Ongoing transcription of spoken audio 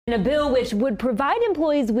A bill which would provide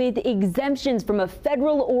employees with exemptions from a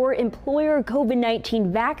federal or employer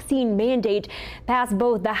COVID-19 vaccine mandate passed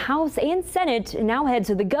both the House and Senate and now heads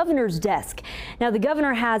to the governor's desk. Now the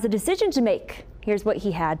governor has a decision to make. Here's what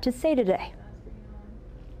he had to say today.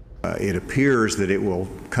 It appears that it will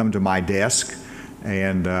come to my desk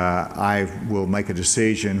and I will make a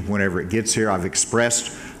decision whenever it gets here. I've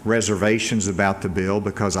expressed reservations about the bill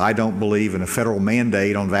because I don't believe in a federal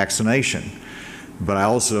mandate on vaccination. But I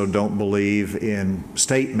also don't believe in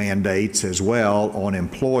state mandates as well on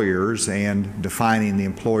employers and defining the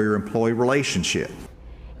employer-employee relationship.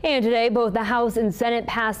 And today, both the House and Senate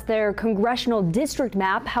passed their congressional district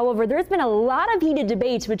map. However, there's been a lot of heated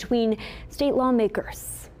debates between state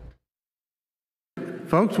lawmakers.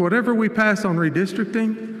 Folks, whatever we pass on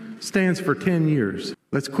redistricting stands for 10 years.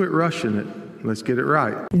 Let's quit rushing it. Let's get it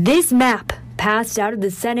right. This map passed out of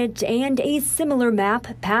the Senate and a similar map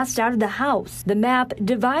passed out of the House. The map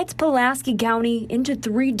divides Pulaski County into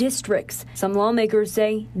 3 districts. Some lawmakers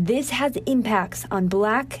say this has impacts on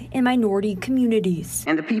Black and minority communities.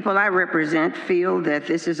 And the people I represent feel that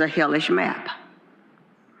this is a hellish map.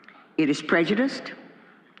 It is prejudiced,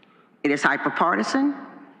 it is hyperpartisan,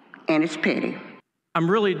 and it's petty.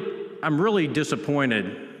 I'm really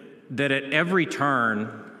disappointed that at every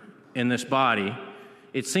turn in this body,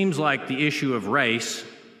 it seems like the issue of race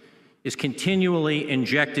is continually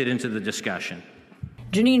injected into the discussion.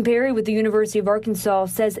 Janine Perry with the University of Arkansas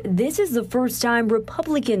says this is the first time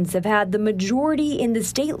Republicans have had the majority in the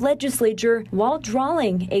state legislature while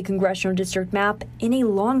drawing a congressional district map in a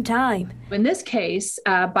long time. In this case,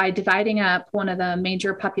 by dividing up one of the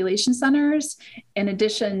major population centers, in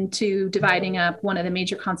addition to dividing up one of the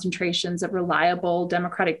major concentrations of reliable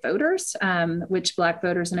Democratic voters, which Black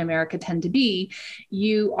voters in America tend to be,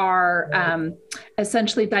 you are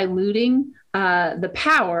essentially diluting the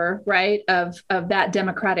power, right, of that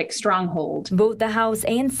Democratic stronghold. Both the House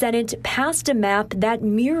and Senate passed a map that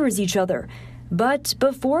mirrors each other. But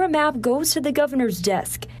before a map goes to the governor's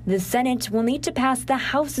desk, the Senate will need to pass the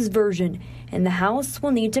House's version, and the House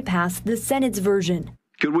will need to pass the Senate's version.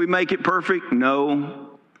 Could we make it perfect?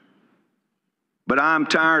 No. But I'm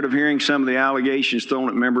tired of hearing some of the allegations thrown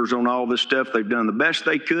at members on all this stuff. They've done the best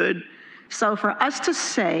they could. So for us to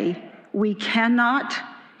say we cannot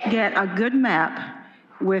get a good map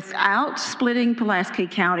without splitting Pulaski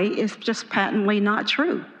County is just patently not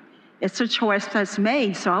true. It's a choice that's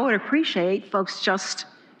made, so I would appreciate folks just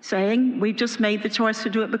saying we've just made the choice to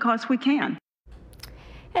do it because we can.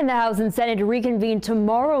 And the House and Senate reconvene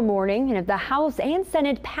tomorrow morning, and if the House and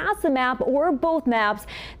Senate pass a map or both maps,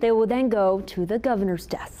 they will then go to the governor's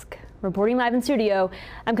desk. Reporting live in studio,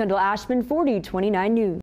 I'm Kendall Ashman, 4029 News.